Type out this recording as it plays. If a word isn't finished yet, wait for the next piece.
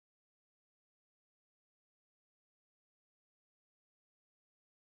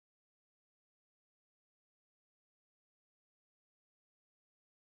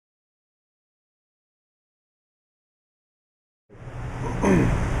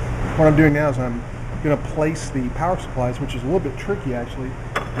what I'm doing now is I'm going to place the power supplies, which is a little bit tricky actually,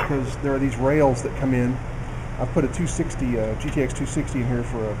 because there are these rails that come in. I've put a 260 GTX 260 in here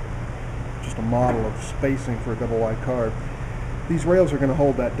for just a model of spacing for a double wide card. These rails are going to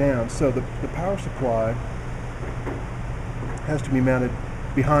hold that down, so the power supply has to be mounted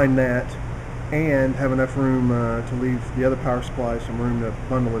behind that and have enough room to leave the other power supply some room to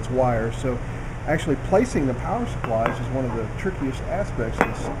bundle its wires. So actually placing the power supplies is one of the trickiest aspects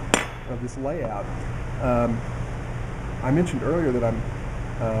of this layout. I mentioned earlier that I'm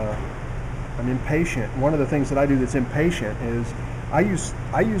impatient. One of the things that I do that's impatient is I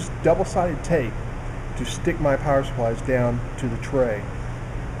use double-sided tape to stick my power supplies down to the tray.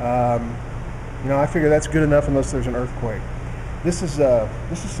 You know, I figure that's good enough unless there's an earthquake. This is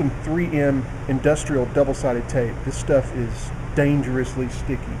some 3M industrial double-sided tape. This stuff is dangerously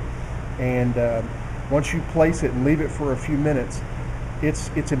sticky, and once you place it and leave it for a few minutes,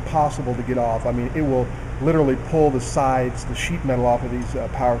 it's impossible to get off. I mean, it will literally pull the sides, the sheet metal off of these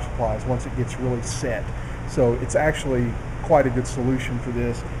power supplies once it gets really set. So it's actually quite a good solution for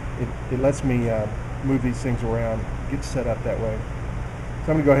this. It lets me move these things around, get set up that way.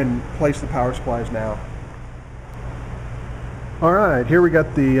 So I'm going to go ahead and place the power supplies now. All right, here we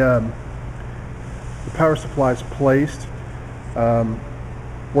got the power supplies placed.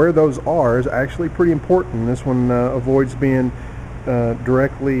 Where those are is actually pretty important. This one avoids being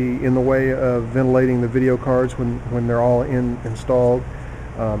directly in the way of ventilating the video cards when they're all installed.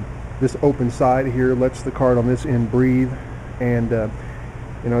 This open side here lets the card on this end breathe, and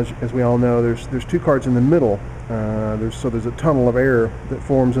you know, as we all know, there's two cards in the middle. So there's a tunnel of air that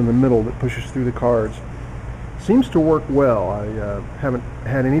forms in the middle that pushes through the cards. Seems to work well. I haven't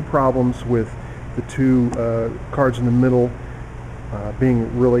had any problems with the two cards in the middle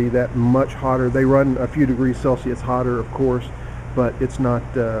being really that much hotter. They run a few degrees Celsius hotter, of course, but it's not.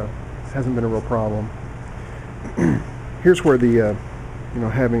 It hasn't been a real problem. Here's where the you know,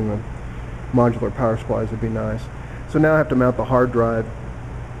 having the modular power supplies would be nice. So now I have to mount the hard drive.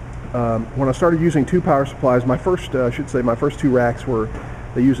 When I started using two power supplies, my first two racks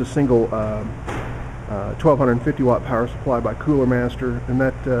they use a single 1250 watt power supply by Cooler Master, and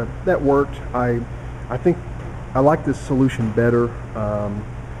that worked. I think I like this solution better.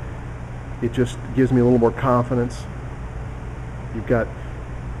 It just gives me a little more confidence. You've got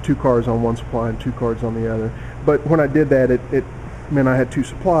two cards on one supply and two cards on the other. But when I did that, it meant I had two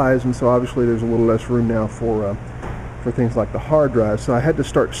supplies, and so obviously there's a little less room now for things like the hard drive. So I had to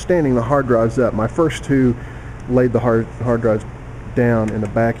start standing the hard drives up. My first two laid the hard drives down in the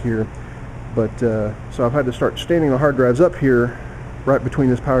back here, but so I've had to start standing the hard drives up here, right between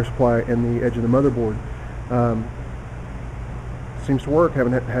this power supply and the edge of the motherboard. Seems to work.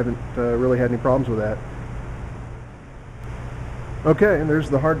 Haven't really had any problems with that. Okay, and there's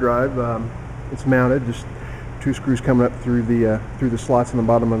the hard drive. It's mounted, just two screws coming up through the slots in the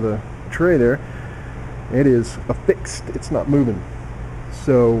bottom of the tray there. It is affixed. It's not moving.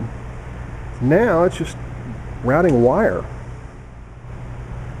 So now it's just routing wire.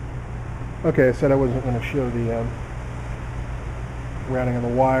 Okay, I said I wasn't going to show the routing of the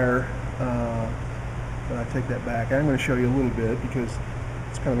wire, but I take that back. I'm going to show you a little bit because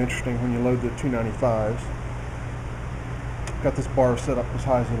it's kind of interesting when you load the 295s. Got this bar set up as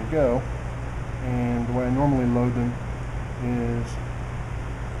high as it'll go, and the way I normally load them is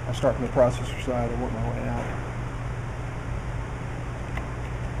I start from the processor side and work my way out.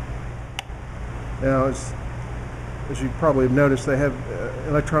 Now, as you probably have noticed, they have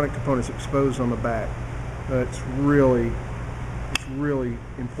electronic components exposed on the back. It's really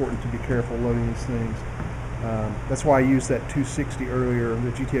important to be careful loading these things. That's why I used that 260 earlier, the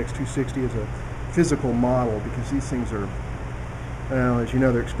GTX 260 as a physical model, because these things are, well, as you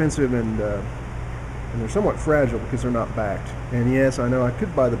know, they're expensive and they're somewhat fragile because they're not backed. And yes, I know I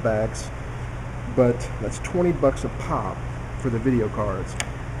could buy the backs, but that's 20 bucks a pop for the video cards.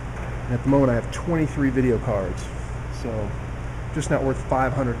 And at the moment I have 23 video cards, so just not worth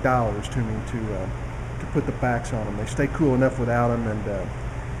 $500 to me to put the backs on them. They stay cool enough without them, and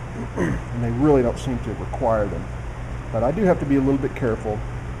they really don't seem to require them. But I do have to be a little bit careful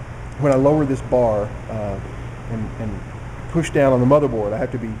when I lower this bar and push down on the motherboard. I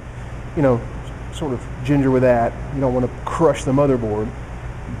have to be, you know, sort of ginger with that. You don't want to crush the motherboard,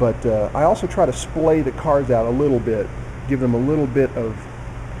 but I also try to splay the cards out a little bit, give them a little bit of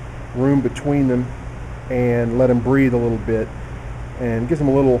room between them, and let them breathe a little bit, and gives them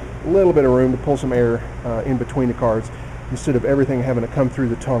a little bit of room to pull some air in between the cards instead of everything having to come through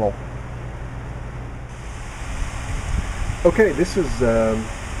the tunnel. Okay, this is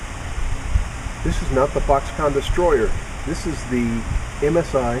not the Foxconn Destroyer. This is the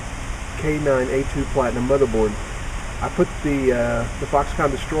MSI K9A2 Platinum motherboard. I put the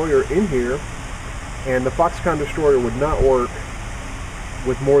Foxconn Destroyer in here, and the Foxconn Destroyer would not work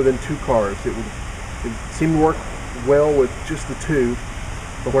with more than 2 cards. It seemed to work well with just the 2,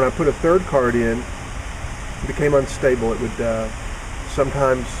 but when I put a 3rd card in, it became unstable. It would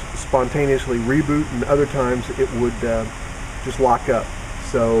sometimes spontaneously reboot, and other times it would just lock up.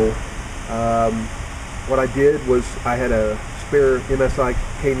 So what I did was I had a spare MSI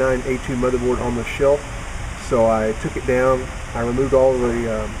K9A2 motherboard on the shelf, so I took it down, I removed all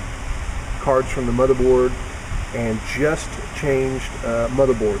the cards from the motherboard and just changed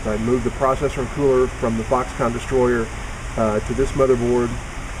motherboards. I moved the processor and cooler from the Foxconn Destroyer to this motherboard.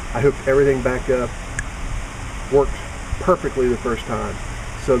 I hooked everything back up, worked perfectly the first time.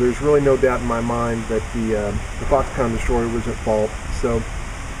 So there's really no doubt in my mind that the Foxconn Destroyer was at fault. So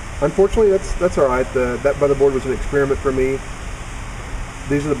unfortunately, that's all right. That motherboard was an experiment for me.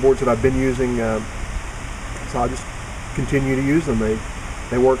 These are the boards that I've been using, so I'll just continue to use them.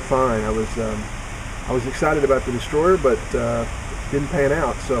 They work fine. I was excited about the Destroyer, but didn't pan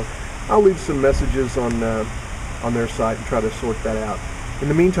out. So I'll leave some messages on their site and try to sort that out. In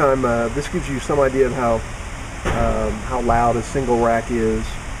the meantime, this gives you some idea of how loud a single rack is.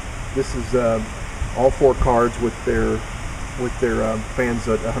 This is all 4 cards with their fans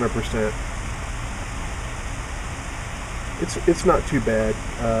at 100%. It's not too bad.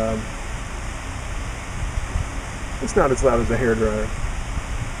 It's not as loud as a hairdryer,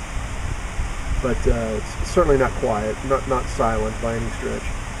 but it's certainly not quiet, not silent by any stretch.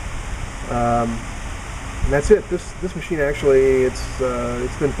 And that's it. This machine actually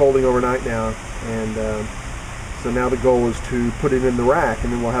it's been folding overnight now, and so now the goal is to put it in the rack,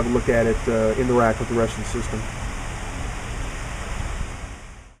 and then we'll have a look at it in the rack with the rest of the system.